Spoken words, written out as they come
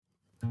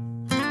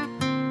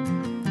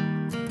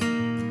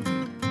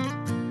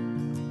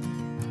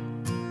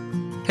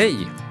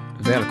Hej!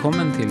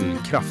 Välkommen till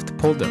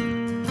Kraftpodden.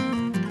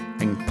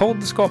 En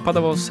podd skapad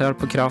av oss här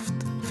på Kraft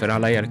för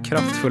alla er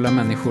kraftfulla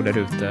människor där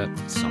ute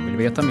som vill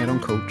veta mer om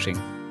coaching.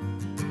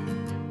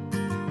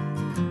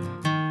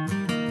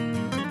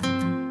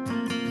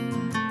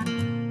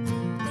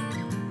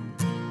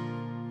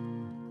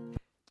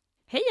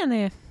 Hej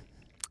Jenny!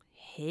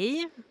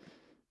 Hej!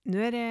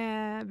 Nu är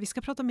det, vi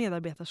ska prata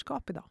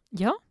medarbetarskap idag.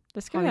 Ja,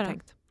 det ska vi göra.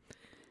 Tänkt.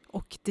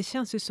 Och det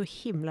känns ju så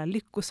himla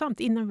lyckosamt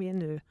innan vi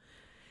nu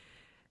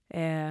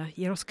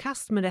ger oss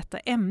kast med detta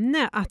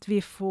ämne att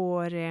vi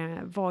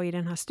får vara i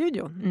den här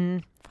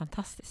studion.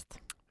 Fantastiskt.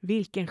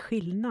 Vilken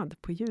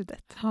skillnad på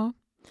ljudet. Ja.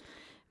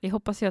 Vi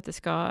hoppas ju att det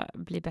ska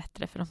bli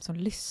bättre för de som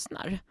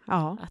lyssnar.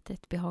 Ja. Att det är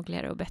ett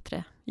behagligare och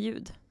bättre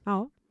ljud.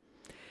 Ja.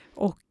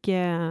 Och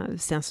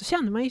sen så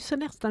känner man ju sig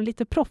nästan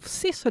lite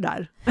proffsig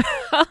sådär.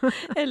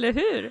 Eller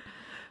hur?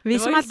 Vi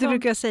som alltid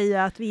brukar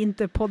säga att vi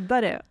inte är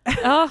poddare.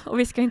 Ja, och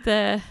vi ska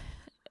inte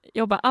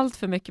jobba allt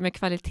för mycket med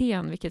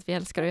kvaliteten, vilket vi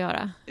älskar att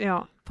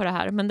göra på det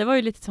här. Men det var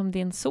ju lite som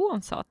din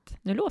son sa, att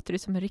nu låter det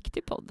som en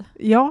riktig podd.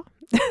 Ja,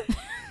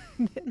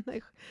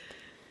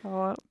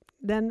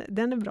 den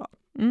är bra.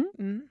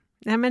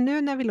 Nej, men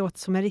nu när vi låter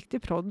som en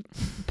riktig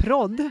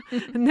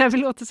när vi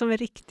låter som en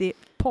riktig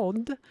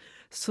podd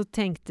så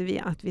tänkte vi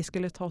att vi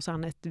skulle ta oss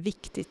an ett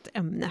viktigt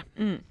ämne.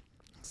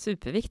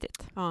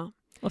 Superviktigt. Ja.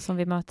 Och som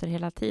vi möter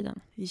hela tiden.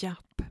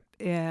 Japp.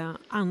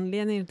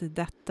 Anledningen till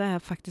detta är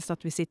faktiskt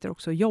att vi sitter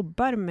också och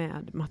jobbar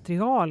med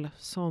material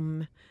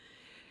som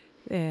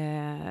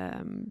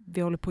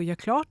vi håller på att göra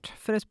klart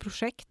för ett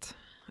projekt.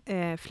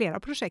 Flera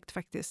projekt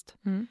faktiskt.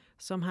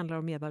 Som handlar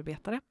om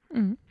medarbetare.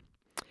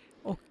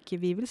 Och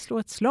vi vill slå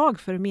ett slag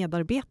för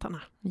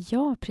medarbetarna.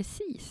 Ja,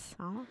 precis.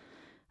 Ja.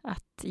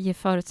 Att ge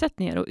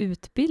förutsättningar och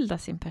utbilda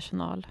sin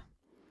personal.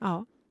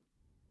 Ja.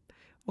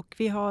 Och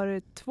vi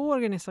har 2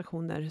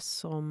 organisationer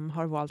som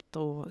har valt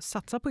att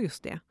satsa på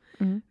just det.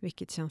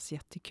 Vilket känns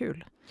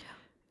jättekul.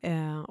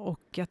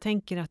 Och jag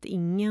tänker att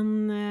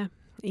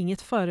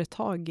inget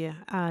företag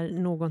är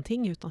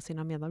någonting utan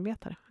sina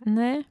medarbetare.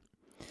 Nej.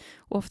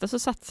 Och ofta så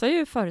satsar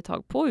ju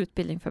företag på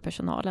utbildning för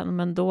personalen.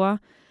 Men då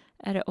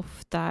är det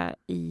ofta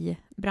i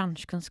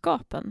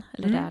branschkunskapen.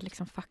 Eller det är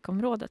liksom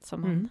fackområdet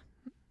som man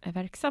är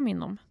verksam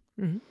inom.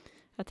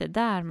 Att det är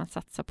där man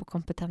satsar på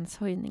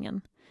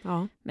kompetenshöjningen.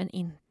 Ja. Men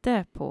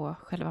inte på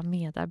själva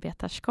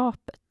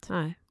medarbetarskapet.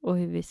 Nej. Och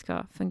hur vi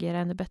ska fungera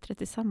ännu bättre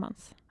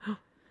tillsammans.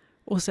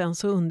 Och sen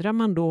så undrar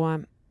man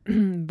då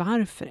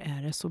varför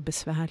är det så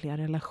besvärliga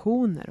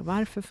relationer?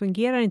 Varför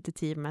fungerar inte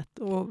teamet?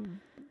 Och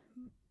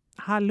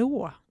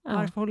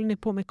varför håller ni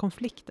på med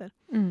konflikter?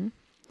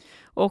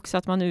 Och också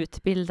att man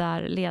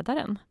utbildar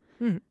ledaren.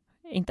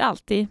 Inte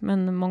alltid,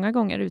 men många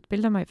gånger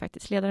utbildar man ju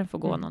faktiskt. Ledaren får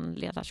gå någon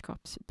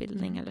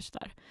ledarskapsutbildning eller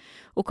sådär.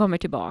 Och kommer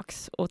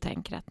tillbaks och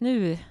tänker att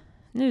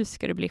nu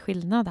ska det bli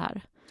skillnad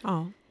här.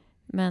 Ja.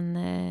 Men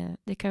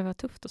det kan ju vara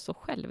tufft att stå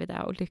själv i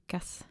det och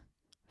lyckas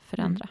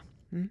förändra.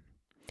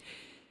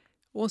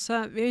 Och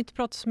så, vi har inte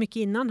pratat så mycket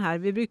innan här.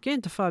 Vi brukar ju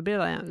inte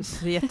förbereda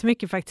så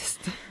jättemycket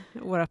faktiskt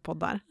våra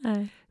poddar.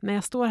 Nej. Men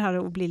jag står här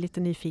och blir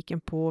lite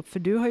nyfiken på, för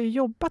du har ju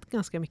jobbat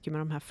ganska mycket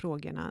med de här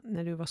frågorna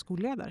när du var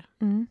skolledare.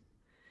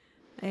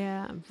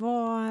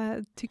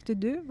 Vad tyckte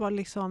du var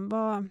liksom,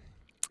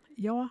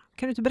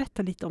 kan du inte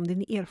berätta lite om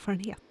din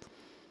erfarenhet?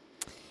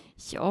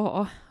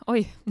 Ja,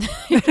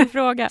 vilken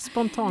fråga.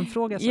 Spontan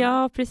fråga.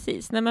 Ja,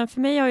 precis. Nej, men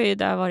för mig har ju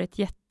det varit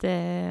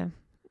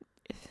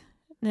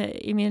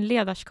i min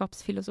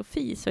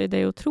ledarskapsfilosofi så är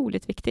det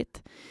otroligt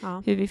viktigt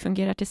hur vi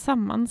fungerar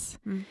tillsammans.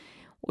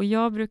 Och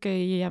jag brukar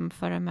ju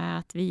jämföra med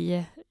att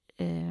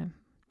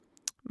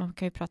man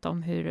kan ju prata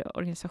om hur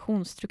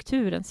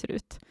organisationsstrukturen ser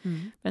ut.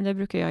 Men det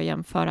brukar jag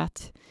jämföra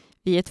att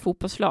vi är ett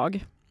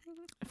fotbollslag.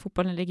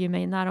 Fotbollen ligger ju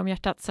mig nära om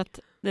hjärtat så att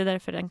det är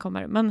därför den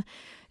kommer. Men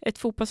ett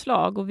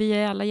fotbollslag och vi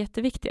är alla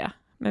jätteviktiga.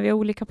 Men vi har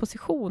olika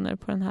positioner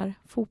på den här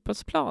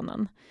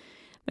fotbollsplanen.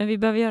 Men vi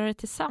behöver göra det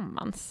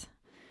tillsammans.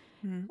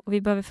 Och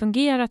vi behöver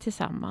fungera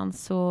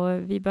tillsammans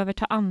och vi behöver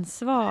ta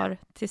ansvar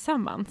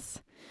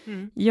tillsammans.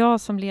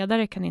 Jag som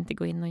ledare kan inte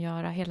gå in och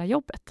göra hela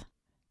jobbet.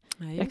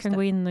 Jag kan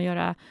gå in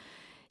och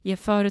ge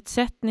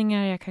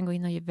förutsättningar, jag kan gå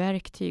in och ge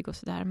verktyg och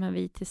sådär. Men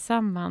vi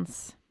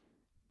tillsammans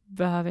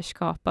behöver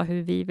skapa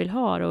hur vi vill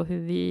ha det och hur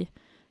vi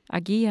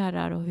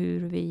agerar och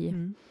hur vi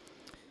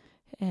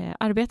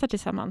arbetar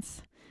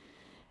tillsammans.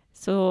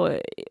 Så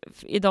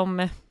i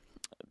de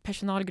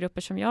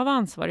personalgrupper som jag var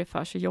ansvarig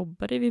för så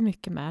jobbade vi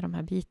mycket med de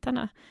här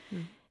bitarna.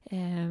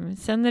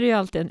 Sen är det ju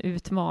alltid en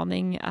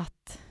utmaning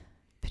att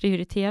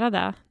prioritera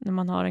det när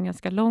man har en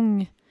ganska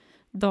lång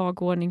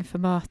dagordning för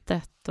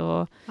mötet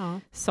och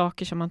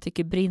saker som man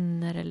tycker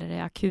brinner eller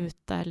är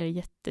akuta eller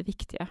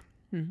jätteviktiga.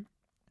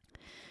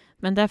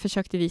 Men där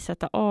försökte vi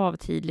sätta av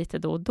tid lite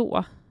då och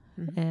då.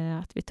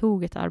 Att vi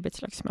tog ett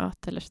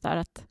arbetslagsmöte eller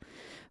sådär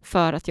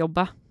för att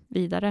jobba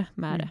vidare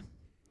med det.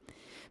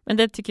 Men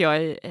det tycker jag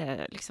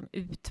är liksom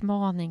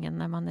utmaningen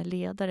när man är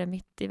ledare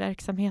mitt i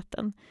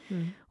verksamheten.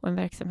 Och en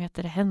verksamhet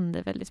där det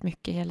händer väldigt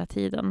mycket hela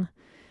tiden.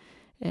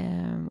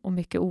 Och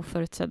mycket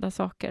oförutsedda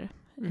saker.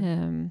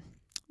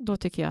 Då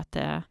tycker jag att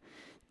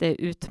det det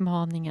är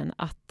utmaningen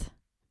att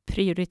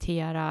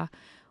prioritera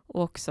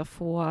och också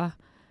få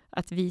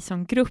att vi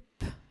som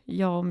grupp,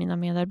 jag och mina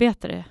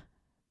medarbetare,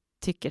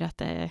 tycker att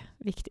det är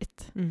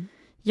viktigt.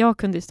 Jag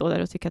kunde stå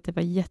där och tycka att det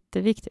var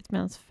jätteviktigt,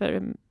 medan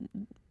för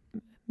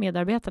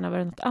medarbetarna var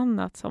det något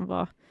annat som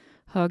var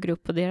högre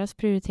upp på deras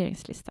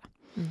prioriteringslista.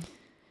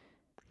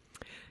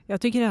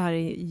 Jag tycker det här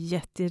är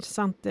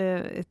jätteintressant,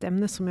 ett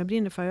ämne som jag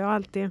brinner för. Jag har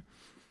alltid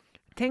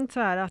tänkt så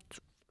här att,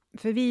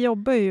 för vi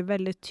jobbar ju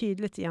väldigt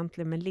tydligt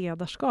egentligen med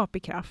ledarskap i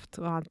kraft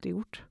och har alltid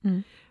gjort.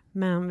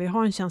 Men vi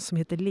har en tjänst som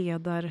heter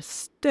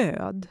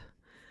ledarstöd.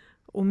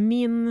 Och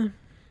min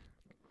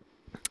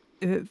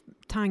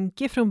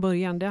tanke från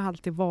början, det har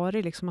alltid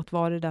varit liksom att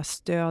vara det där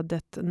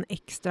stödet, den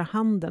extra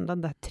handen,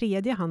 den där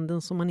tredje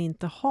handen som man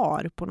inte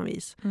har på något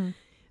vis.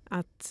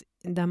 Att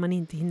där man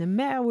inte hinner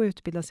med att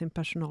utbilda sin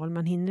personal,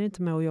 man hinner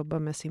inte med att jobba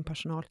med sin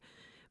personal.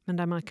 Men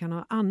där man kan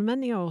ha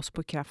användning av oss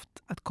på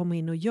kraft att komma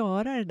in och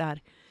göra det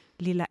där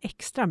lilla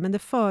extra. Men det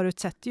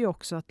förutsätter ju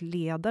också att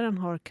ledaren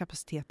har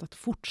kapacitet att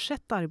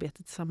fortsätta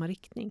arbetet i samma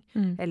riktning.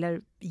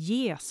 Eller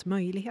ges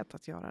möjlighet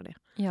att göra det.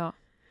 Ja.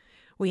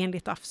 Och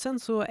enligt AFSEN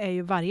så är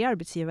ju varje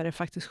arbetsgivare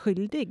faktiskt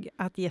skyldig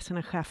att ge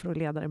sina chefer och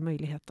ledare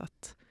möjlighet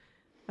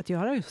att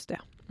göra just det.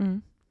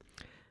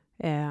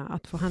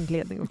 Att få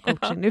handledning och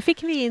coaching. Nu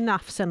fick vi in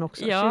AFSEN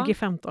också,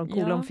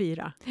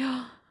 2015:4.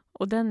 Ja,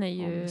 och den är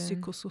ju... Om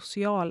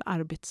psykosocial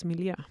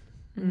arbetsmiljö.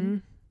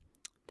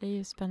 Det är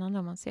ju spännande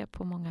om man ser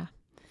på många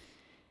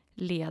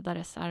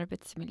ledares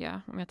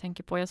arbetsmiljö. Om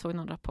jag såg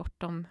någon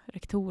rapport om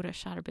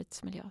rektorers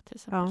arbetsmiljö till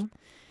exempel.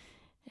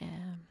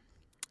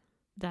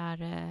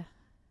 Där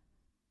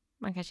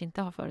man kanske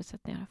inte har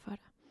förutsättningar för det.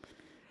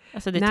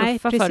 Alltså det är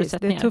tuffa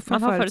förutsättningar. Det är tuffa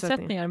man har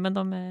förutsättningar, men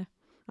de är...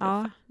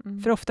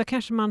 För ofta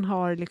kanske man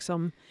har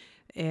liksom,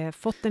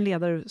 fått en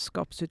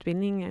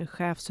ledarskapsutbildning, en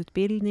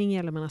chefsutbildning,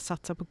 eller man har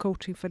satsat på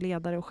coaching för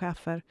ledare och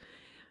chefer.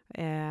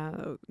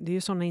 Det är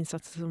ju sådana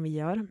insatser som vi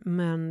gör.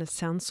 Men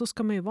sen så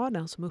ska man ju vara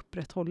den som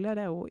upprätthåller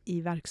det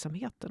i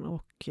verksamheten.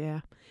 Och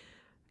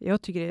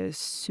jag tycker det är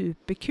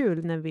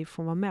superkul när vi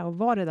får vara med och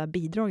vara det där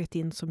bidraget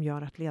in som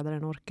gör att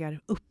ledaren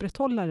orkar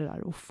upprätthålla det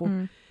där.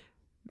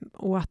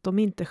 Och att de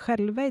inte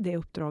själva är det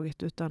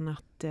uppdraget, utan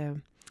att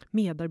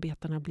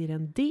medarbetarna blir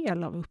en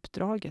del av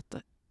uppdraget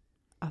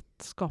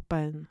att skapa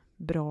en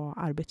bra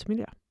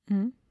arbetsmiljö.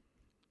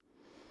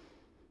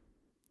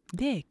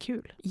 Det är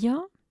kul.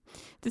 Ja,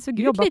 det såg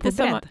ut lite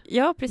som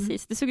att,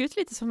 precis. Det såg ut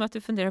lite som att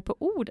du funderar på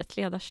ordet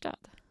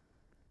ledarstöd.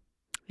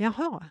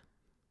 Jaha.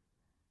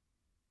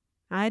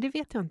 Nej, det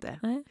vet jag inte.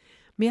 Nej.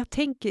 Men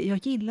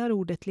jag gillar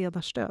ordet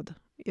ledarstöd.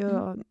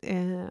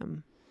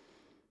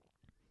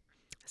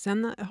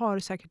 Sen har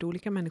säkert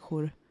olika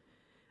människor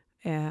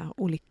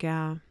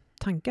olika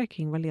tankar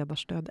kring vad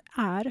ledarstöd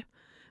är.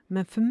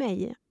 Men för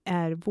mig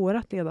är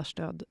vårt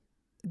ledarstöd,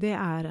 det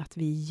är att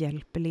vi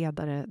hjälper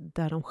ledare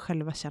där de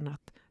själva känner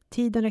att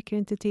tiden räcker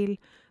inte till,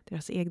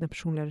 deras egna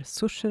personliga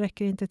resurser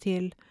räcker inte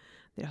till,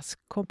 deras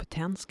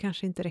kompetens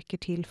kanske inte räcker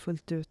till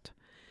fullt ut.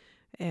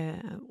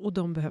 Och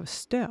de behöver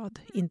stöd.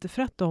 Inte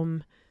för att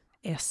de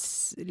är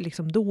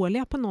liksom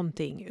dåliga på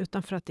någonting,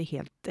 utan för att det är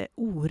helt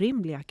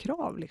orimliga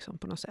krav liksom,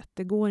 på något sätt.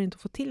 Det går inte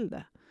att få till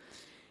det.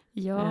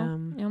 Ja,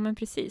 men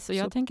precis. Och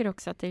jag tänker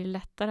också att det är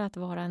lättare att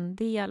vara en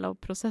del av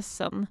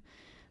processen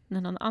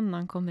när någon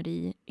annan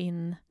kommer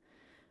in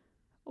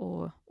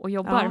och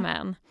jobbar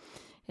med en.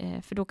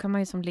 För då kan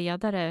man ju som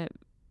ledare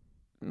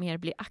mer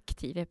bli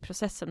aktiv i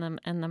processen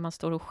än när man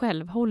står och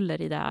själv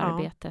håller i det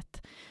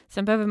arbetet.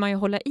 Sen behöver man ju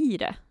hålla i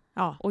det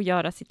och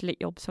göra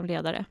sitt jobb som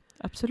ledare.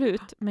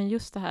 Absolut. Men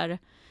just det här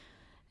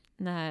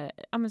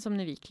som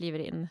när vi kliver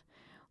in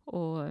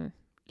och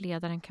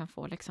ledaren kan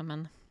få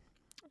liksom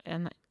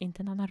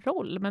inte en annan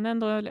roll, men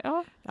ändå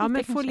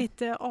men få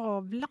lite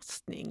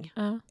avlastning.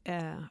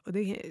 Och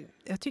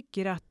jag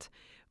tycker att,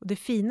 och det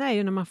fina är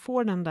ju när man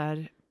får den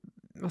där,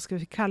 vad ska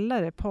vi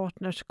kalla det,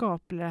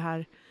 partnerskap, eller det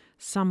här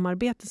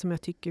samarbetet som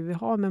jag tycker vi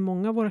har med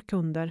många av våra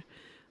kunder,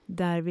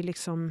 där vi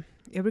liksom,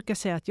 jag brukar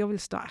säga att jag vill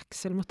stå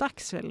axel mot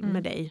axel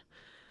med dig.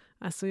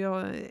 Alltså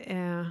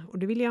och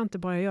det vill jag inte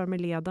bara göra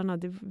med ledarna,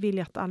 det vill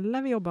jag att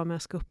alla vi jobbar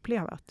med ska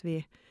uppleva, att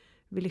vi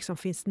liksom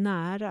finns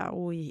nära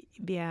och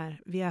vi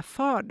är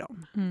för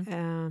dem.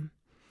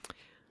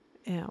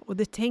 Och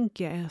det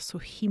tänker jag är så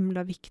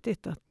himla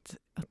viktigt, att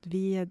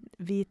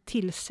vi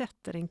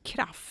tillsätter en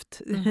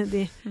kraft.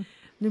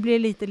 Nu blir det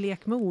lite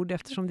lek med ord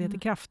eftersom det heter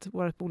kraft,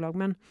 vårt bolag.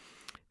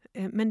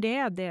 Men det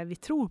är det vi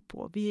tror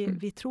på.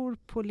 Vi tror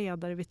på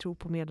ledare, vi tror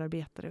på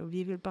medarbetare, och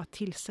vi vill bara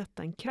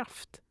tillsätta en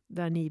kraft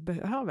där ni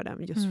behöver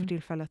den just för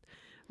tillfället.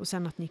 Och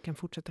sen att ni kan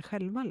fortsätta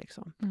själva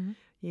liksom.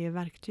 Ge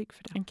verktyg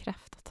för det. En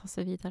kraft att ta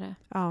sig vidare.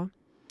 Ja.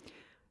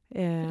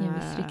 I en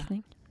viss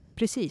riktning.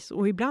 Precis.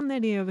 Och ibland är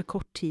det över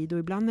kort tid och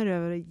ibland är det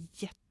över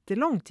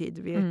jättelång tid.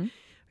 Vi har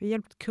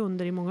hjälpt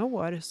kunder i många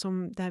år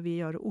där vi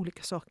gör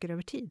olika saker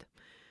över tid.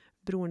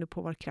 Beroende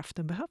på var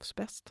kraften behövs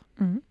bäst.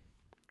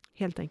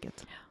 Helt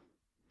enkelt.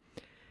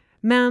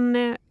 Men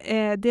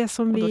det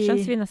som och då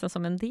känns vi nästan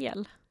som en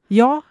del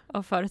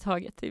av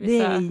företaget. Det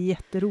är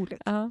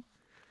jätteroligt. Ja.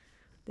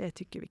 Det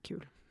tycker vi är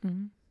kul.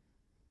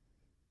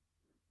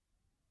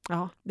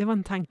 Ja, det var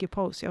en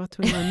tankepaus. Jag var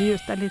tvungen att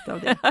njuta lite av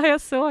det. Ja,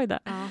 jag såg det.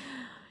 Ja.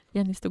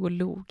 Jenny stod och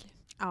log.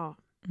 Ja.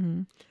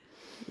 Mm.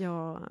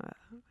 Jag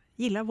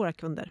gillar våra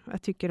kunder.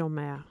 Jag tycker de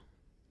är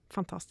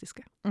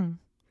fantastiska. Mm.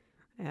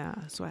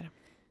 Så är det.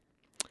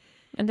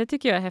 Men det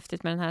tycker jag är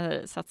häftigt med den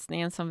här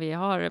satsningen som vi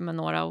har med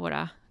några av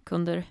våra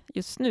kunder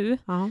just nu.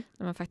 Ja.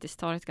 När man faktiskt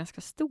tar ett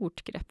ganska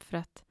stort grepp för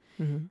att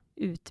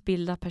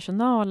utbilda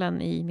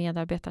personalen i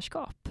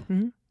medarbetarskap.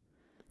 Mm.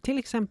 Till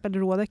exempel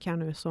Rådek här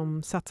nu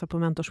som satsar på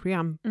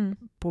mentorsprogram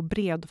på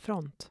bred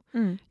front.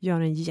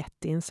 Gör en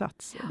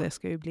jätteinsats. Ja. Det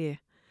ska ju bli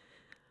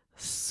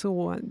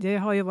så... Det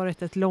har ju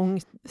varit ett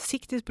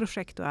långsiktigt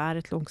projekt och är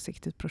ett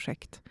långsiktigt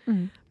projekt.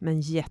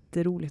 Men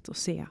jätteroligt att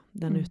se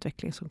den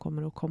utveckling som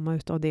kommer att komma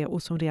ut av det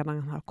och som redan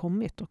har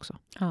kommit också.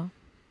 Ja.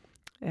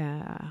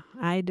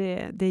 Nej,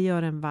 det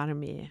gör en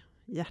varm i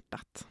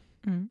hjärtat.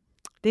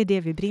 Det är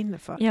det vi brinner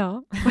för.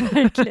 Ja,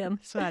 verkligen.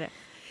 Så är det.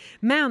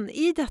 Men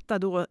i detta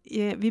då,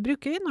 vi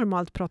brukar ju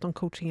normalt prata om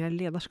coaching eller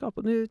ledarskap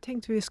och nu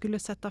tänkte vi skulle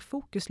sätta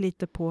fokus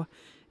lite på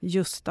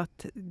just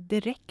att det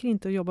räcker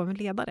inte att jobba med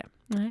ledare.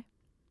 Nej.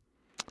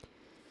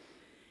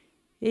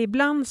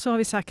 Ibland så har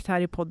vi sagt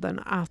här i podden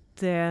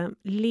att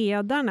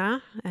ledarna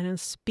är en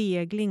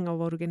spegling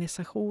av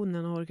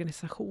organisationen och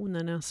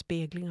organisationen är en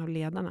spegling av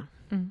ledarna.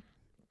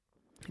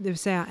 Det vill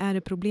säga, är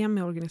det problem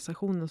med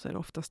organisationen så är det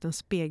oftast en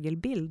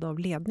spegelbild av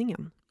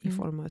ledningen i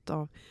form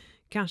av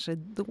kanske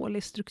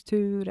dålig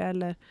struktur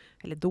eller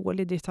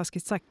dålig, det är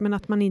taskigt sagt, men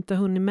att man inte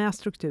har hunnit med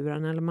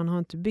strukturen eller man har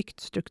inte byggt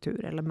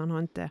struktur eller man har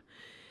inte...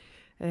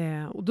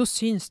 och då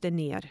syns det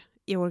ner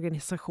i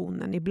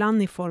organisationen,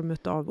 ibland i form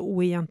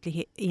av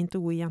inte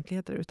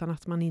oegentligheter utan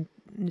att man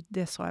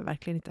det sa jag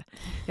verkligen inte.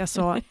 Jag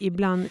sa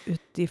ibland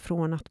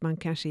utifrån att man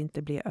kanske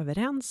inte blir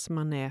överens,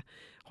 man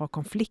har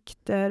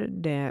konflikter,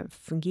 det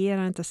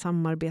fungerar inte,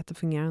 samarbete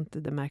fungerar inte,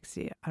 det märks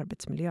i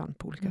arbetsmiljön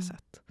på olika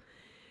sätt.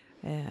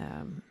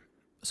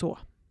 Så.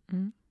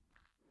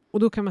 Och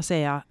då kan man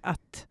säga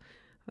att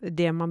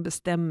det man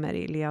bestämmer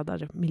i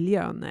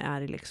ledarmiljön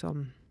är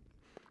liksom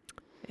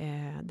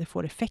det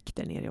får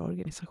effekter ner i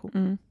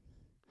organisationen.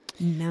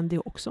 Men det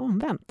är också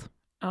omvänt.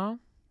 Ja,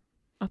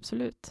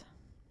 absolut.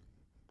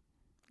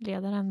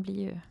 Ledaren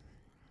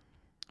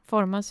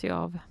formas ju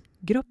av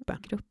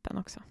gruppen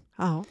också.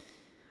 Ja.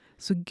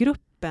 Så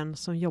gruppen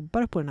som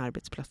jobbar på en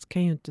arbetsplats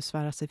kan ju inte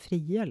svära sig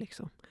fria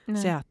liksom.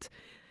 Säga att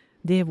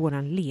det är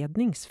våran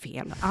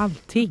ledningsfel.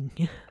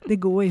 Allting. Det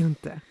går ju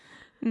inte.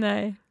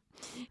 Nej.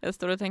 Jag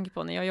står och tänker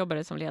på när jag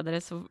jobbade som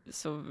ledare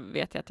så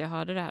vet jag att jag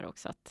hörde det här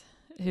också. Att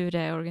hur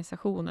är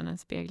organisationen en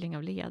spegling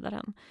av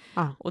ledaren?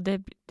 Ja. Och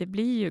det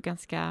blir ju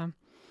ganska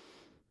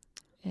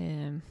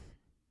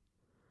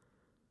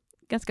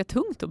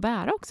tungt att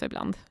bära också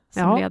ibland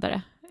som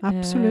ledare.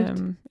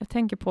 Absolut. Jag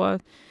tänker på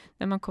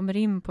när man kommer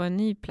in på en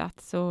ny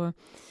plats och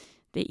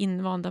det är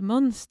invanda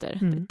mönster.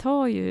 Det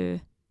tar ju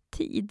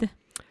tid.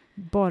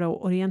 Bara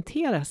att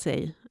orientera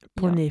sig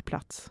på en ny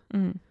plats.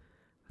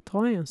 Det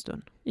tar ju en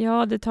stund.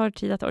 Ja, det tar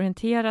tid att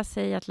orientera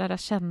sig, att lära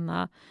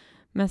känna.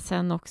 Men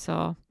sen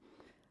också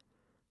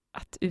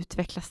att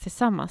utvecklas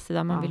tillsammans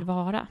där man vill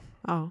vara.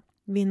 Ja,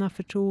 vinna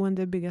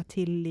förtroende, bygga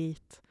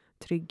tillit,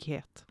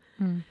 trygghet.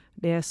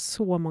 Det är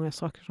så många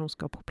saker som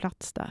ska på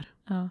plats där.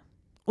 Ja.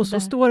 Och så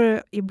står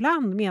det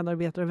ibland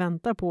medarbetare och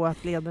väntar på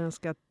att ledaren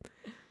ska...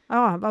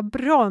 Ja, vad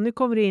bra, nu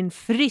kommer det in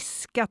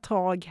friska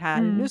tag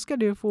här. Nu ska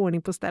du få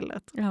ordning på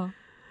stället. Ja.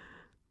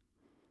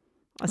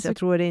 Alltså jag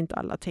tror det inte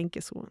alla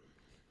tänker så.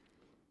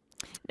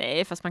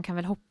 Nej, fast man kan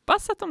väl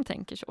hoppas att de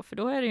tänker så. För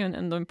då är det ju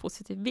ändå en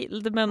positiv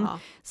bild. Men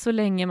så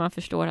länge man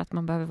förstår att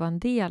man behöver vara en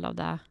del av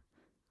det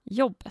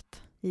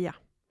jobbet. Ja.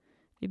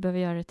 Vi behöver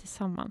göra det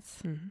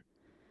tillsammans.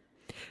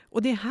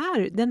 Och den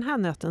här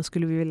nöten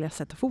skulle vi vilja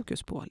sätta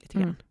fokus på lite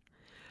grann.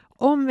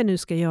 Om vi nu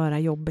ska göra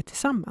jobbet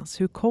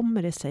tillsammans, hur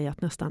kommer det sig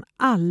att nästan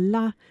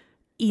alla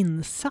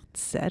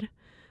insatser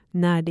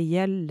när det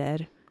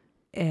gäller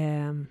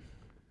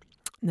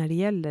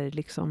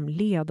liksom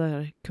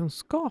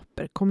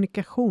ledarkunskaper,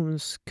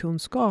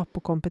 kommunikationskunskap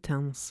och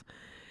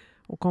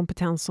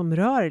kompetens som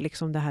rör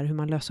liksom det här hur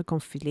man löser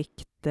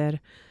konflikter,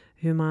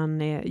 hur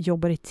man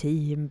jobbar i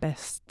team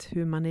bäst,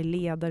 hur man är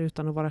ledare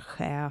utan att vara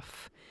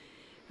chef.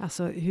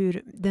 Alltså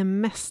hur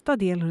den mesta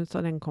delen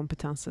av den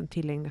kompetensen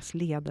tillägnas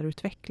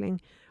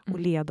ledarutveckling och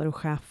ledare och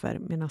chefer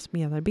medan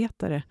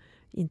medarbetare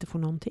inte får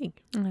någonting.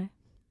 Nej.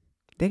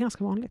 Det är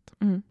ganska vanligt.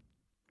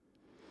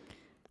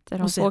 Där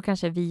de får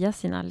kanske via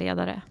sina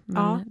ledare.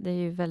 Men det är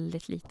ju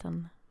väldigt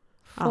liten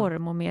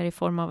form och mer i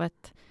form av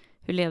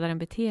hur ledaren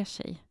beter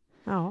sig.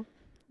 Ja,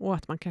 och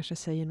att man kanske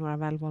säger några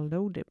välvalda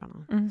ord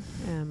ibland.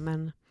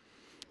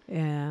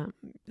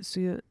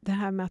 Så det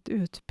här med att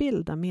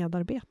utbilda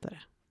medarbetare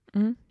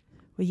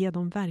och ge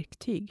dem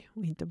verktyg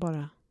och inte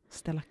bara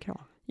ställa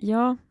krav.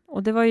 Ja,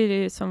 och det var ju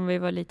det som vi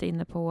var lite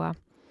inne på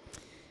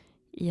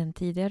i en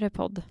tidigare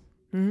podd.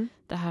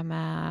 Det här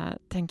med,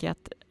 tänker jag,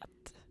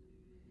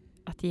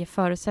 att ge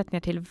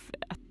förutsättningar till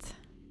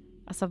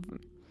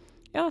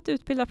att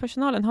utbilda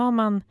personalen. Har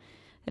man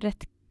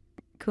rätt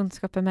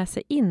kunskaper med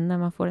sig in när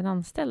man får en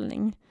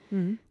anställning?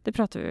 Det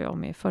pratade vi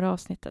om i förra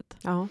avsnittet.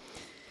 Ja.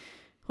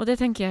 Och det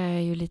tänker jag är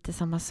ju lite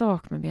samma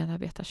sak med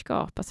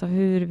medarbetarskap. Alltså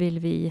hur vill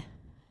vi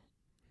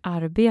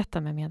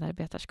arbeta med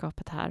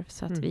medarbetarskapet här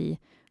så att vi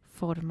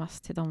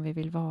formas till de vi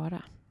vill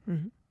vara.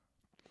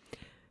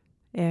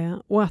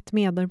 Och att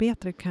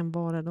medarbetare kan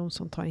vara de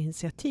som tar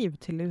initiativ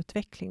till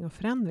utveckling och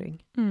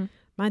förändring.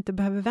 Man inte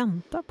behöver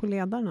vänta på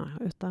ledarna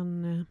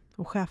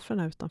och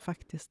cheferna utan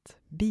faktiskt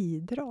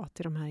bidra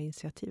till de här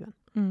initiativen.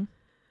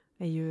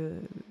 Det är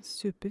ju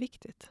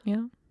superviktigt.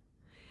 Ja.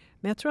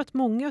 Men jag tror att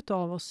många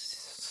av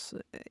oss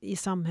i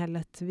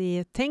samhället,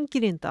 vi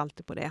tänker inte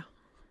alltid på det.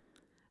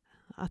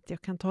 Att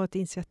jag kan ta ett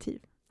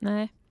initiativ.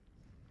 Nej.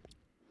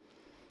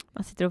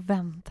 Man sitter och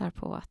väntar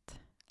på att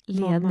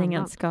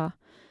ledningen ska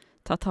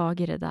ta tag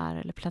i det där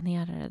eller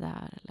planera det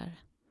där. Eller...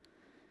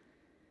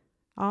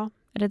 Ja.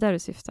 Är det där du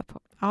syftar på?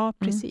 Ja,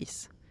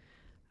 precis.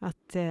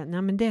 Att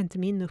nej, men det är inte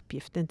min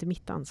uppgift, det är inte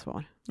mitt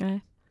ansvar.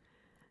 Nej.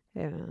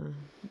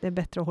 Det är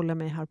bättre att hålla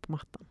mig här på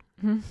mattan.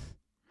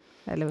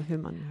 Eller hur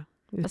man uttrycker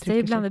sig. Fast det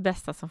är bland det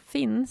bästa som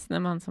finns när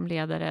man som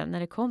ledare, när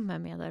det kommer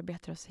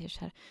medarbetare och säger så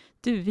här,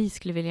 du, vi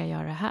skulle vilja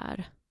göra det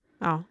här.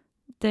 Ja.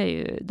 Det är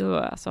ju,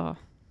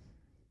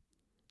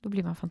 då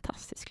blir man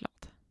fantastiskt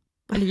glad.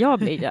 Eller jag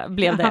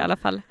blev det i alla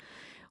fall.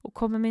 Och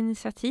kommer med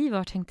initiativ och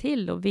har tänkt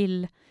till och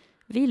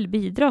vill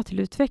bidra till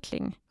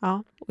utveckling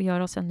och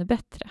göra oss ännu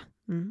bättre.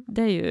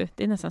 Det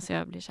är nästan så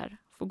jag blir så här,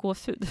 får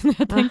gåshud när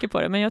jag tänker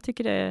på det. Men jag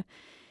tycker det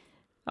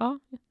är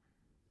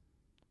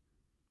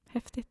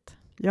häftigt.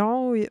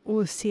 Ja,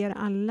 och ser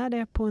alla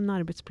det på en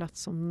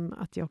arbetsplats som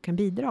att jag kan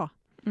bidra.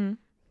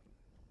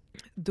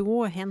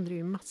 Då händer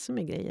ju massor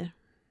med grejer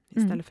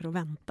istället för att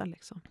vänta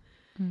liksom.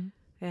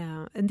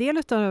 En del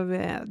av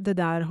det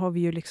där har vi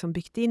ju liksom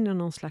byggt in i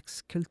någon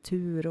slags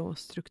kultur och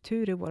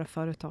struktur i våra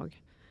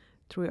företag.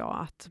 Tror jag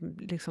att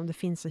liksom det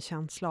finns en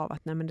känsla av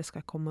att nej, men det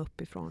ska komma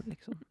uppifrån.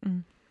 Liksom.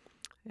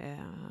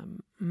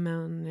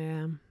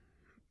 Men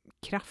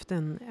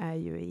kraften är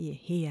ju i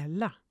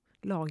hela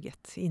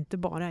laget, inte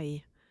bara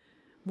i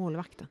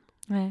målvakten.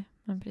 Nej,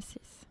 men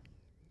precis.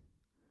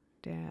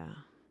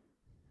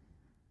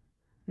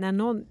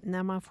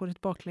 När man får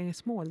ett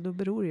baklängesmål, då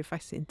beror det ju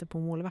faktiskt inte på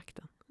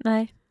målvakten.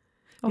 Nej.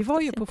 Vi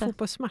var ju på inte.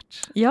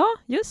 fotbollsmatch. Ja,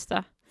 just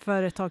det.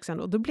 För ett tag sedan.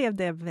 Och då blev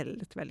det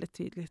väldigt, väldigt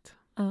tydligt.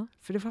 Ja.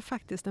 För det var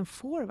faktiskt en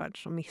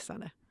forward som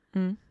missade.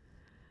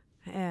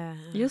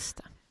 Just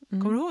det.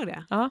 Kommer du ihåg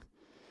det? Ja.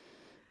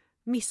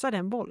 Missade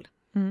en boll.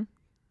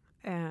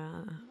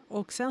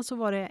 Och sen så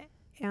var det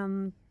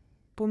en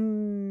på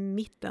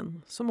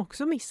mitten som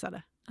också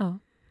missade. Ja.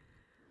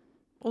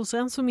 Och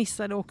sen så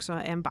missade också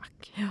en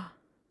back. Ja.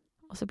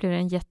 Och så blev det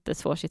en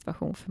jättesvår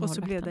situation för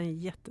målvakten. Och så blev den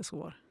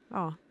jättesvår.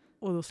 Ja.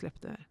 Och då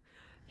släppte det.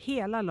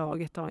 Hela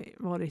laget har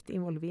varit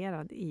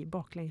involverad i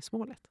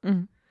baklängesmålet.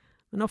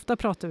 Men ofta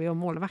pratar vi om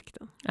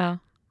målvakten. Ja.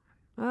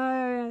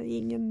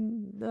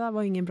 Det där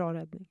var ingen bra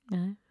räddning.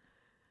 Nej.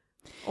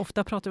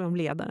 Ofta pratar vi om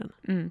ledaren.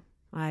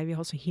 Nej, vi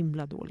har så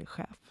himla dålig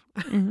chef.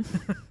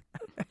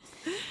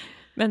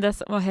 Men det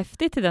som var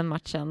häftigt i den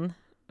matchen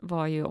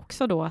var ju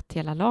också då att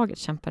hela laget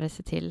kämpade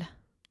sig till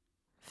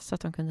så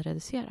att de kunde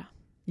reducera.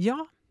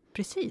 Ja,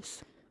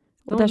 precis.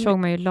 Och där såg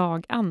man ju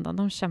lagandan.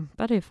 De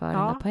kämpade ju för den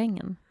där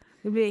poängen.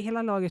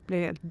 Hela laget blev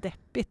helt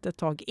deppigt ett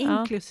tag,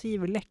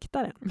 inklusive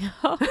läktaren.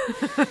 Ja,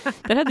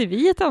 där hade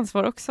vi ett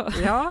ansvar också.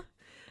 Ja,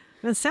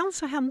 men sen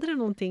så hände det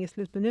någonting i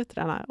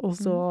slutminuterna och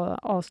så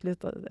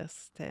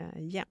avslutades det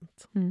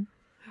jämnt.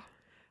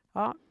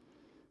 Ja.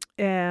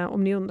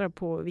 Om ni undrar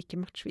på vilken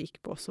match vi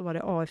gick på så var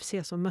det AFC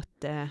som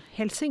mötte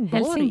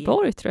Helsingborg.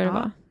 Helsingborg tror jag det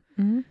var.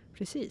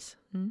 Precis.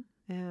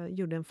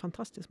 Gjorde en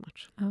fantastisk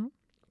match. Ja.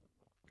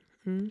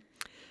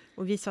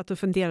 Och vi satt och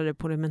funderade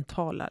på det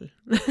mentala.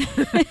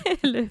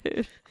 Eller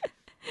hur?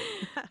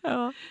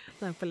 Ja.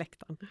 Där på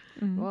läktaren.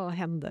 Vad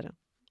händer?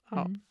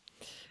 Ja.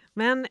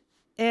 Men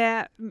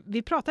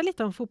vi pratar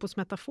lite om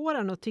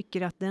fotbollsmetaforen och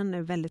tycker att den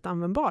är väldigt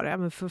användbar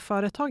även för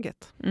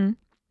företaget.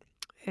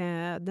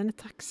 Den är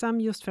tacksam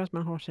just för att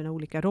man har sina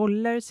olika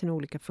roller, sina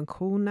olika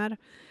funktioner.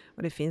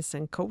 Och det finns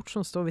en coach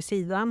som står vid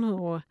sidan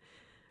och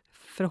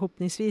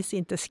förhoppningsvis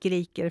inte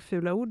skriker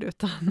fula ord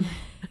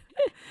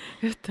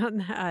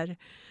utan är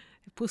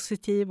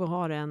positiv och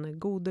har en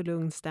god och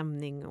lugn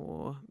stämning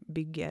och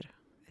bygger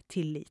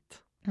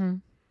tillit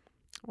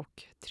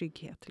och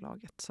trygghet i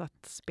laget så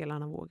att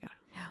spelarna vågar.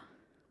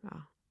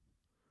 Ja.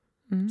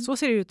 Så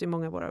ser det ut i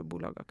många av våra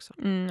bolag också.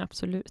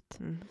 Absolut.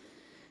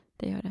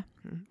 Det gör det.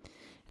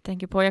 Jag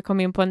tänker på, jag kom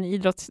in på en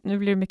nu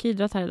blir det mycket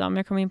idrott här idag, men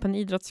jag kom in på en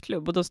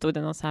idrottsklubb och då stod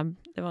det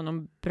det var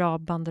någon bra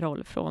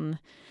banderoll från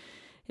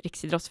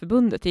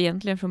Riksidrottsförbundet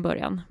egentligen från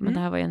början, men det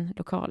här var ju en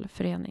lokal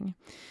förening.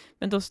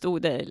 Men då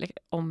stod det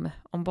om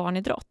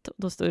barnidrott.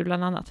 Då stod det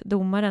bland annat,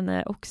 domaren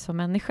är också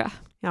människa.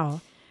 Ja.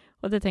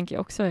 Och det tänker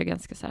jag också är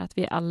ganska så här att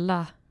vi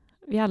alla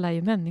är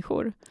ju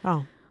människor.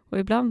 Ja. Och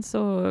ibland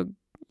så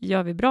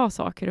gör vi bra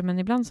saker, men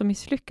ibland så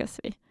misslyckas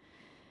vi.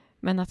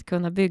 Men att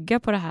kunna bygga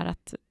på det här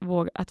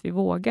att vi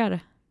vågar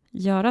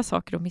göra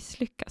saker och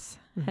misslyckas.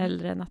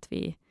 Hellre än att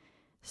vi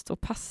står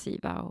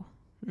passiva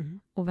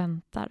och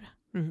väntar.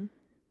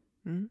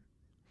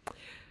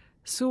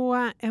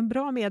 Så en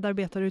bra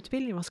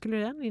medarbetarutbildning, vad skulle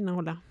den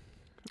innehålla?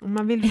 Om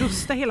man vill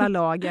rusta hela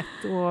laget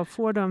och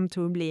få dem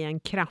till att bli en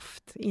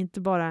kraft,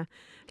 inte bara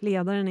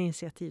ledaren och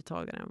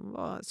initiativtagaren.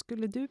 Vad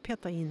skulle du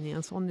peta in i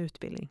en sån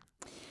utbildning?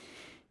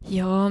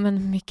 Ja,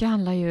 men mycket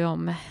handlar ju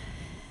om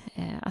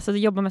alltså att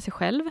jobba med sig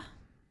själv.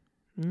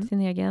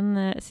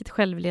 Sitt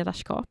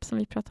självledarskap som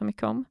vi pratar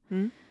mycket om.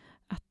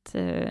 Att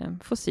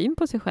få syn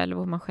på sig själv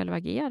och hur man själv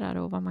agerar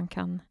och vad man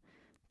kan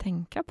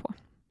tänka på.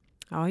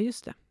 Ja,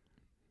 just det.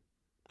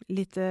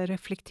 Lite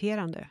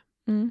reflekterande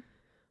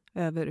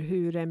över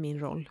hur är min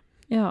roll.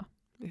 Ja.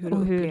 Hur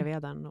upplever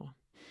jag den?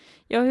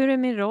 Ja, hur är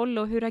min roll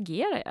och hur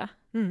agerar jag?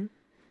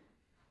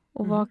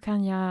 Och vad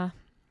kan jag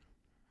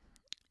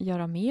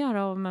göra mer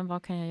av, men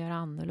vad kan jag göra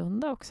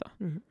annorlunda också?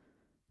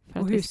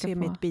 Och hur ser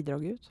mitt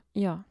bidrag ut?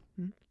 Ja.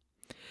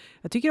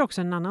 Jag tycker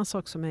också en annan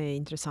sak som är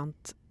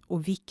intressant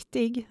och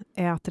viktig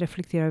är att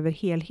reflektera över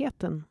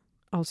helheten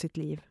av sitt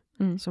liv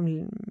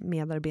som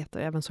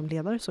medarbetare, även som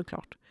ledare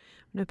såklart.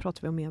 Nu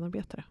pratar vi om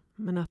medarbetare.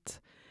 Men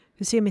att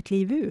hur ser mitt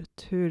liv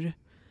ut? Hur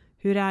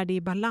är det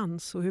i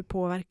balans och hur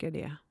påverkar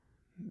det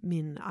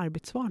min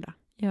arbetsvardag?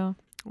 Ja.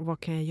 Och vad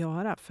kan jag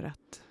göra för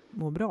att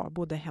må bra,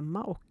 både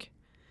hemma och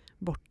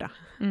borta?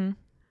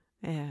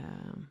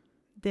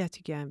 Det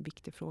tycker jag är en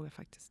viktig fråga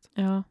faktiskt.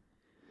 Ja.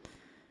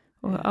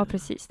 Och, ja,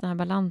 precis. Den här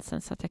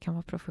balansen så att jag kan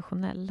vara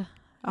professionell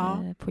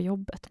på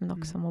jobbet men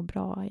också må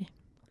bra i.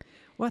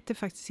 Och att det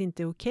faktiskt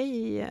inte är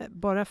okej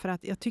bara för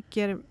att jag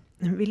tycker,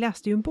 vi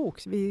läste ju en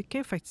bok, vi kan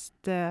ju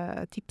faktiskt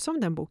tipsa om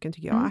den boken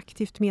tycker jag.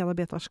 Aktivt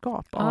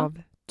medarbetarskap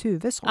av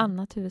Tuvesson.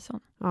 Anna Tuvesson.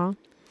 Ja.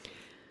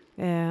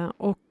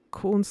 Och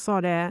hon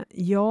sa det,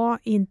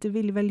 inte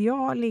vill väl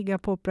jag ligga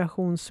på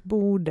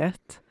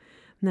operationsbordet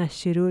när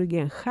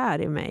kirurgen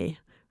skär i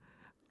mig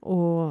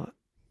och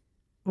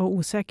var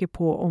osäker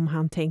på om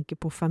han tänker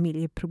på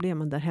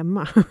familjeproblemen där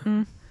hemma.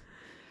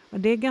 Och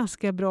det är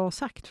ganska bra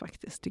sagt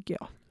faktiskt tycker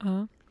jag.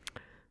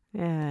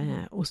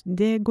 Och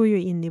det går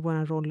ju in i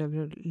våran roll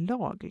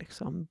överlag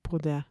liksom,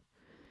 både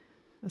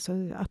alltså,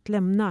 att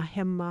lämna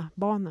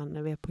hemmabanan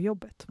när vi är på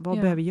jobbet.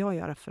 Vad behöver jag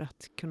göra för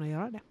att kunna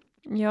göra det?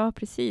 Ja,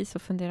 precis,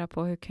 och fundera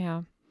på hur kan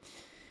jag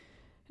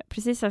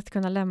precis att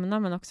kunna lämna,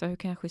 men också hur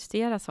kan jag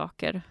justera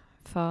saker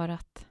för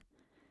att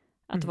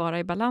vara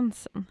i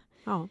balansen.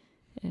 Ja.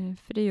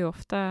 För det är ju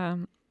ofta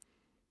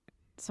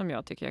som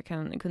jag tycker jag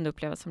kunde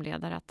uppleva som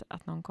ledare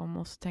att någon kom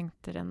och så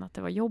tänkte den att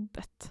det var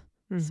jobbet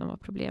som var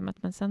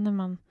problemet. Men sen när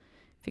man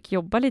fick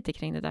jobba lite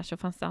kring det där så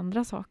fanns det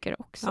andra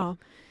saker också.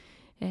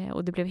 Ja.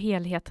 Och det blev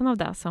helheten av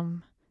det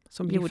som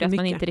gjorde att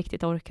man inte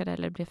riktigt orkade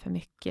eller blev för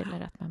mycket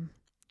eller att man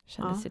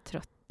kände sig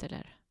trött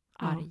eller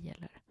arg.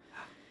 Eller.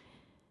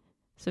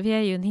 Så vi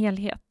är ju en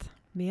helhet.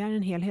 Vi är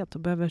en helhet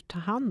och behöver ta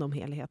hand om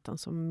helheten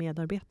som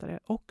medarbetare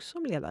och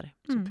som ledare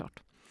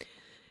såklart.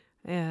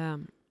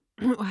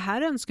 Och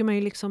här önskar man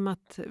ju liksom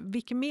att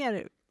vilka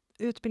mer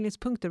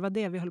utbildningspunkter var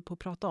det vi håller på att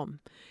prata om.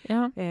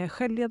 Ja.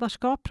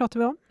 Självledarskap pratar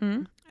vi om.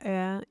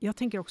 Jag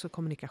tänker också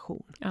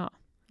kommunikation. Ja,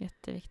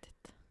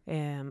 jätteviktigt.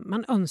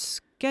 Man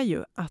önskar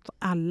ju att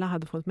alla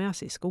hade fått med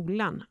sig i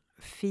skolan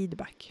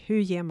feedback. Hur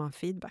ger man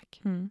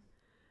feedback?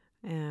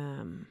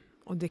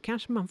 Och det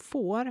kanske man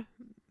får,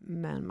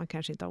 men man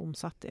kanske inte har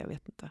omsatt det, jag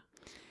vet inte.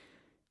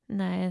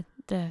 Nej,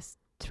 det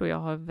tror jag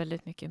har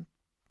väldigt mycket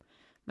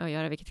med att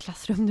göra vilket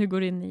klassrum du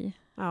går in i.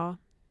 Ja.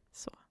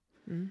 Så.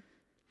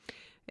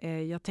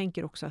 Jag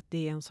tänker också att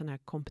det är en sån här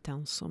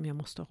kompetens som jag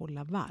måste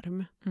hålla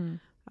varm.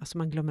 Alltså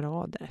man glömmer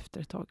av det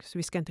efter ett tag. Så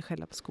vi ska inte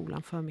skälla på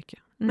skolan för mycket.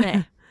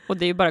 Nej, och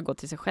det är ju bara att gå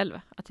till sig själv.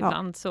 Att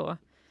ibland så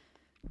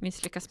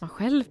misslyckas man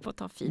själv på att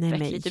ta feedback.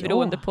 Lite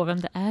beroende på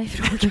vem det är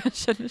ifrån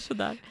kanske. Eller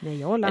sådär. Nej,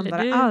 jag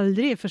landar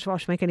aldrig i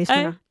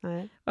försvarsmekanismerna.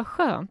 Nej. Vad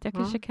skönt, jag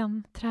kanske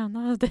kan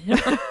träna av dig.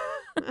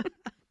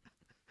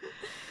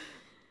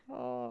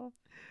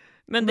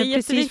 Men det är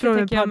jätteviktigt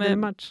tänker jag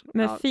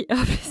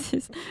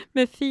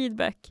med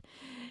feedback.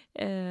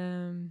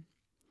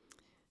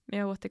 Men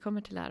jag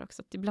återkommer till det här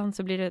också. Att ibland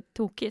så blir det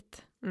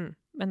tokigt.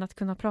 Men att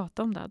kunna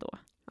prata om det då.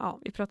 Ja.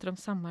 Vi pratade om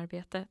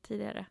samarbete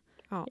tidigare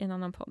i en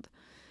annan podd.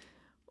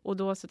 Och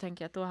då så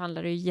tänker jag att då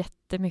handlar det ju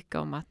jättemycket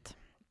om att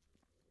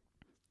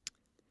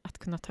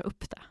kunna ta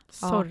upp det.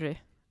 Sorry,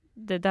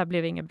 det där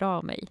blev inget bra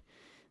av mig.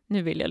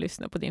 Nu vill jag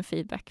lyssna på din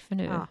feedback för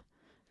nu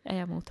är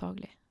jag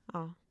mottaglig.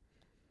 Ja.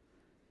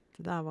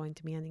 Det där var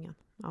inte meningen.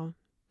 Ja.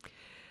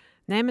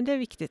 Nej, men det är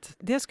viktigt.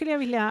 Det skulle jag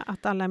vilja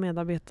att alla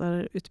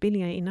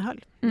medarbetarutbildningar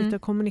innehöll. Lite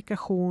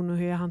kommunikation och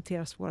hur jag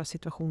hanterar svåra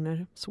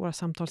situationer, svåra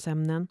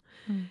samtalsämnen.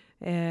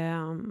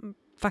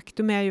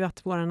 Faktum är ju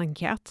att vår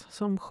enkät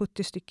som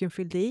 70 stycken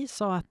fyllde i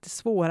sa att det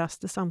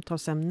svåraste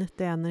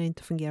samtalsämnet är när det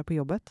inte fungerar på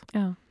jobbet.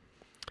 Ja.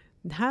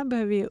 Det här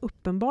behöver vi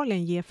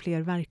uppenbarligen ge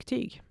fler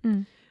verktyg.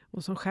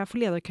 Och som chef och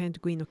ledare kan jag inte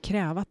gå in och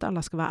kräva att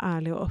alla ska vara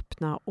ärliga och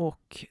öppna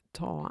och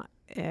ta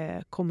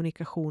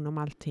kommunikation om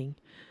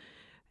allting.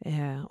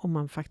 Om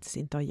man faktiskt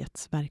inte har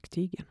getts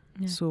verktygen.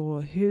 Så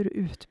hur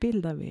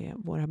utbildar vi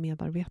våra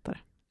medarbetare?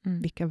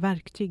 Vilka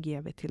verktyg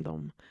ger vi till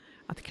dem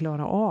att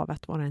klara av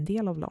att vara en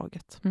del av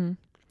laget?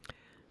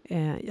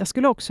 Jag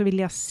skulle också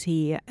vilja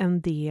se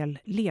en del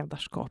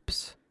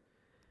ledarskapsövningar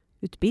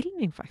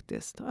utbildning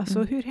faktiskt.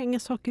 Alltså hur hänger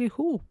saker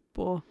ihop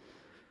och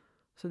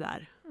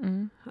sådär.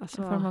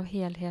 Alltså, en form av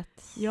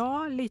helhet.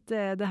 Ja,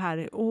 lite det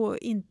här. Och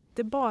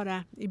inte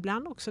bara,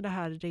 ibland också det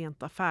här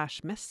rent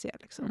affärsmässiga.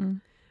 Liksom.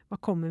 Var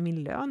kommer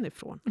min lön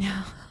ifrån?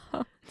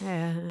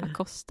 Vad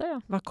kostar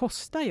jag? Vad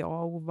kostar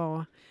jag?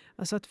 Och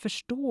alltså att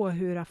förstå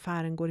hur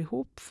affären går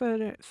ihop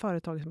för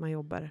företaget man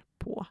jobbar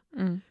på.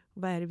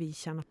 Vad är det vi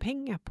tjänar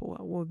pengar på?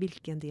 Och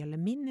vilken del är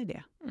min i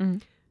det?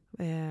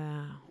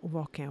 Och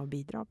vad kan jag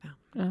bidra med?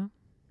 Ja.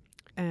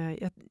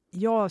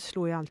 Jag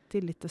slår ju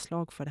alltid lite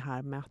slag för det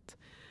här med att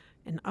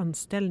en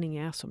anställning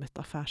är som ett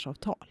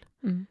affärsavtal.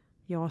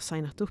 Jag har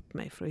signat upp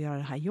mig för att göra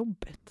det här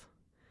jobbet.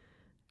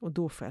 Och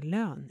då får jag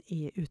lön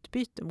i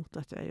utbyte mot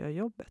att jag gör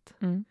jobbet.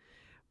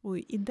 Och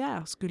i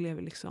det skulle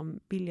jag liksom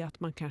vilja att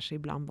man kanske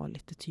ibland var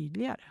lite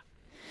tydligare.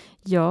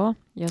 Ja,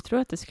 jag tror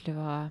att det skulle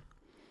vara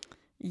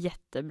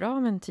jättebra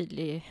med en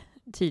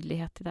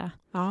tydlighet i det.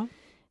 Ja.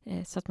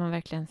 Så att man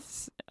verkligen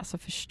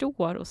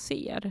förstår och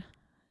ser.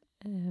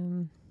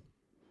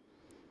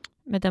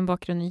 Med den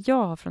bakgrunden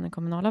jag har från den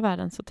kommunala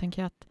världen så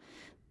tänker jag att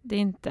det är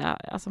inte,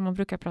 alltså man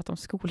brukar prata om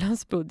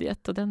skolans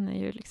budget och den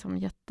är ju liksom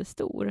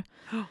jättestor.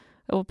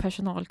 Och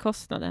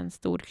personalkostnaden är en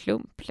stor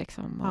klump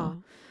liksom. Och,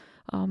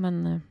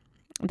 men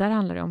där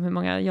handlar det om hur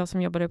många, jag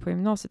som jobbade på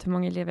gymnasiet, hur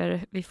många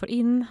elever vi får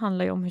in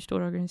handlar ju om hur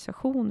stor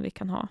organisation vi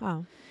kan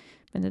ha.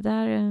 Men det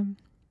där,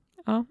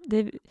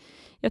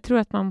 jag tror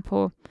att man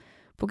på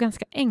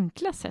ganska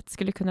enkla sätt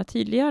skulle kunna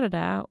tydliggöra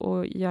det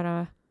och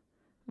göra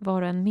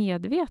var och en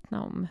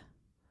medvetna om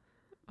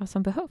vad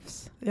som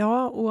behövs.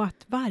 Ja, och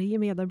att varje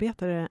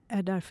medarbetare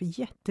är därför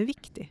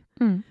jätteviktig.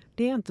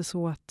 Det är inte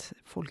så att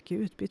folk är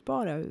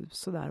utbytbara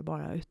sådär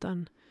bara,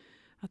 utan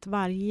att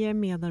varje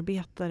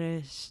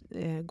medarbetare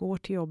går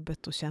till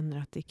jobbet och känner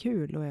att det är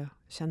kul och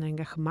känner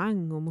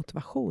engagemang och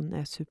motivation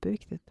är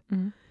superviktigt.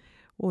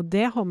 Och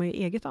det har man ju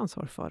eget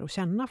ansvar för att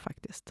känna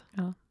faktiskt.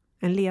 Ja.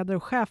 En ledare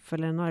och chef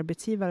eller en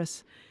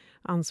arbetsgivares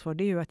ansvar,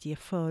 det är ju att ge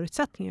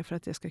förutsättningar för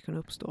att det ska kunna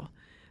uppstå.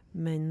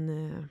 Men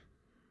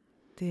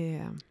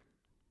det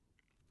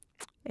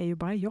är ju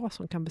bara jag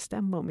som kan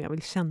bestämma om jag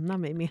vill känna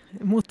mig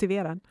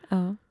motiverad.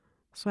 Ja.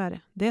 Så är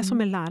det. Det är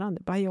som en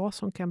lärande. Bara jag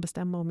som kan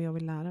bestämma om jag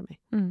vill lära mig.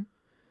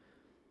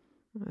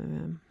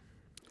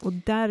 Och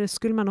där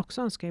skulle man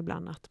också önska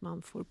ibland att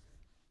man får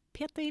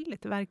peta in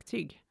lite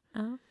verktyg.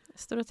 Ja. Jag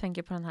står och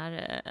tänker på den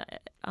här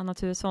Anna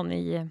Turesson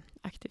i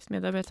aktivt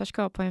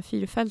medarbetarskap på en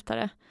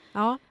 4-fältare.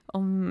 Ja.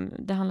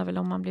 Det handlar väl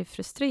om man blir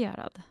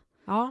frustrerad.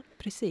 Ja,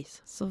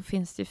 precis. Så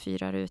finns det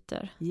 4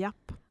 rutor.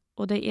 Japp.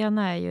 Och det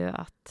ena är ju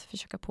att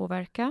försöka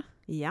påverka.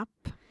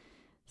 Japp.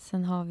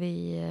 Sen har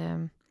vi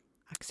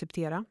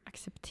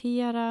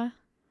acceptera.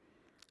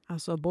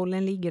 Alltså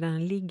bollen ligger där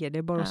den ligger. Det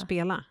är bara att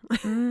spela.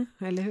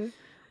 Eller hur?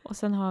 Och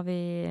sen har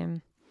vi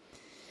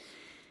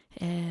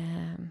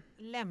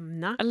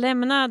Lämna,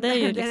 det är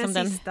ju det är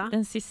liksom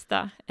den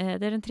sista. Det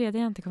är den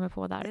tredje jag inte kommer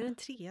på där. Det är den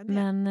tredje.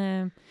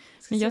 Men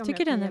jag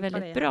tycker den är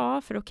väldigt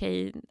bra. För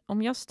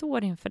om jag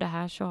står inför det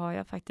här så har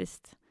jag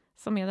faktiskt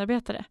som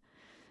medarbetare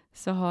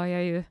så har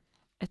jag ju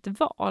ett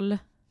val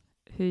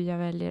hur jag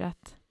väljer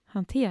att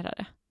hantera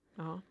det.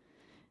 Ja.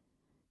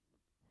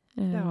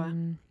 Det har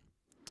jag.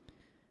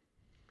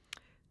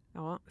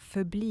 Ja,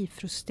 förbli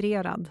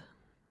frustrerad.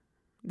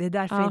 Det är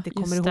därför jag inte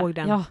kommer ihåg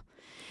den. Ja.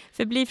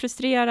 Förbli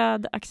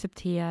frustrerad,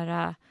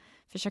 acceptera,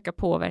 försöka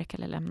påverka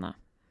eller lämna.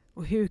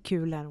 Och hur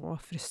kul är det att vara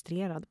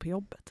frustrerad på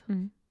jobbet?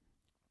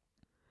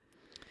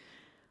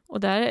 Och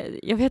där,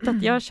 jag vet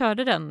att jag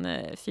körde den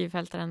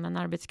 4-fältaren med en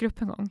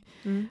arbetsgrupp en gång.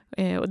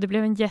 Och det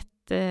blev en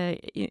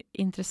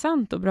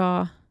jätteintressant och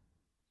bra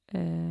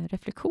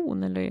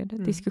reflektion eller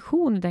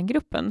diskussion i den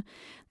gruppen.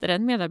 Där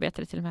en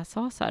medarbetare till och med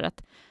sa så här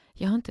att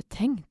jag har inte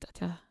tänkt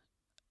att jag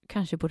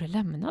kanske borde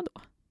lämna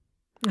då.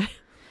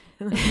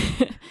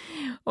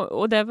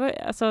 och det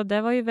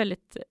var ju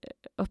väldigt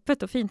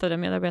öppet och fint av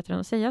den medarbetaren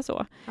att säga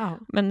så. Ja.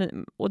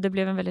 Och det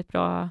blev en väldigt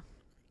bra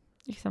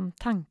liksom,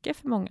 tanke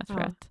för många tror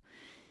jag. Att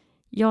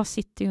jag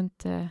sitter ju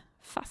inte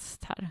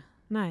fast här.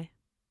 Nej,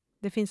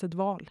 det finns ett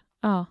val.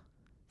 Ja.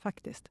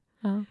 Faktiskt.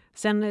 Ja.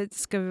 Sen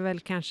ska vi väl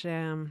kanske,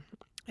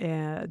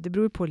 det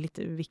beror på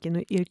lite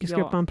vilken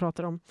yrkesgrupp man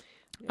pratar om.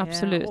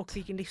 Absolut. Och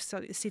vilken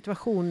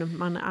livssituation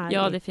man är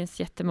Ja, i. det finns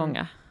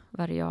jättemånga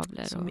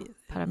variabler och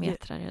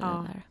parametrar i det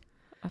där.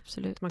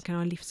 Absolut. Man kan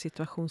ha en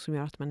livssituation som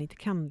gör att man inte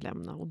kan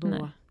lämna. Och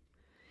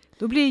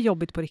då blir det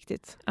jobbigt på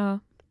riktigt. Ja.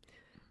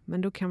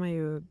 Men då kan man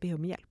ju be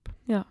om hjälp.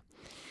 Ja.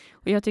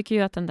 Och jag tycker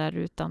ju att den där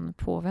rutan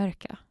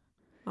påverka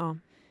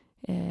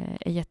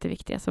är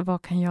jätteviktig. Alltså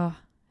vad kan jag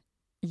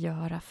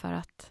göra för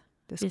att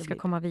vi ska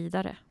komma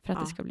vidare? För att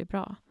det ska bli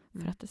bra.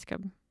 För att det ska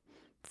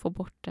få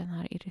bort den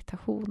här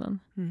irritationen.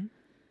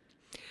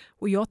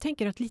 Och jag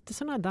tänker att lite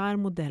sådana där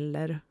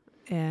modeller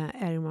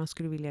är man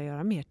skulle vilja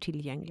göra mer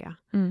tillgängliga.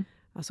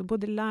 Alltså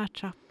både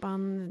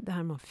lärtrappan, det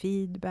här med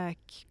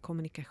feedback,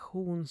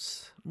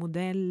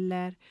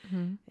 kommunikationsmodeller,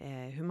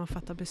 hur man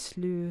fattar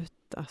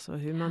beslut, alltså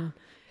hur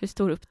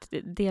stor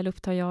del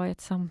upptar jag i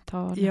ett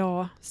samtal?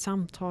 Ja,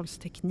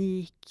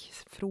 samtalsteknik,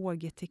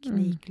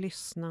 frågeteknik,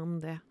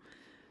 lyssnande.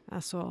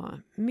 Alltså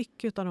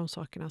mycket av de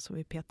sakerna som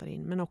vi petar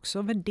in. Men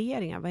också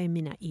värderingar. Vad är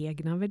mina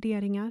egna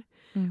värderingar?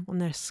 Och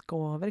när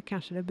skaver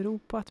kanske det beror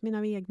på att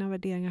mina egna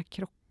värderingar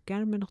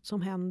krockar med något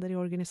som händer i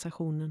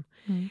organisationen.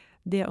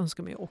 Det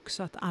önskar man ju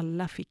också att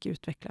alla fick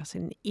utveckla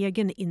sin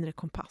egen inre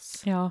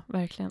kompass. Ja,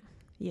 verkligen.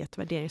 I ett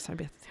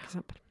värderingsarbete till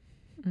exempel.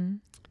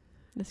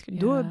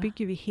 Då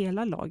bygger vi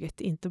hela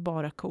laget, inte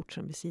bara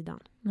coachen vid sidan.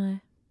 Nej,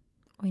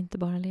 och inte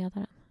bara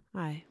ledaren.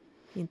 Nej,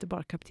 inte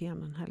bara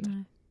kaptenen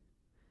heller.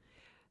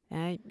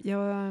 Nej.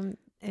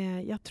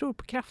 Jag tror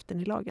på kraften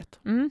i laget.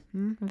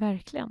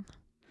 Verkligen.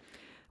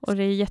 Och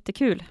det är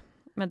jättekul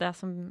med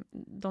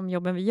de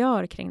jobben vi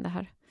gör kring det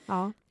här.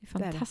 Ja, det är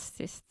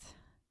fantastiskt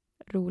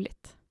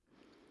roligt.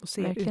 Och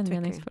se verkligen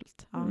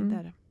meningsfullt. Ja, det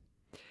är det.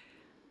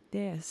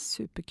 Det är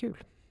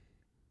superkul.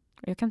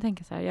 Jag kan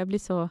tänka så här, jag blir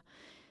så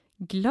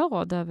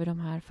glad över de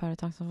här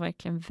företagen som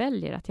verkligen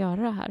väljer att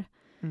göra det här.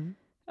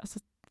 Alltså,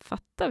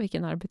 fatta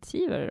vilken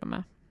arbetsgivare de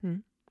är.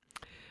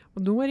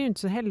 Och då är det ju inte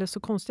så heller så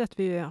konstigt att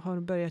vi har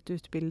börjat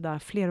utbilda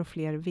fler och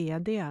fler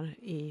vd:ar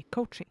i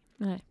coaching.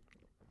 Nej.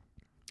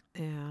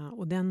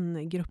 Och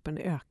den gruppen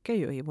ökar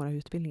ju i våra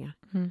utbildningar.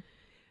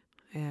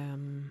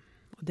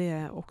 Och det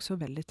är också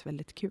väldigt,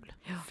 väldigt kul.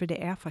 Ja. För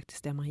det är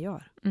faktiskt det man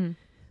gör.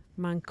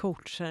 Man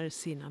coachar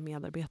sina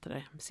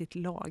medarbetare, sitt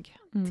lag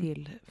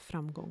till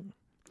framgång.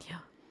 Ja.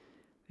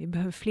 Vi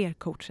behöver fler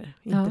coacher,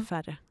 inte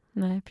färre.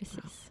 Nej,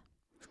 precis.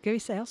 Ska vi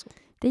säga så?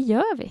 Det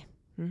gör vi.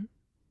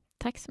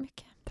 Tack så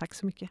mycket. Tack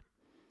så mycket.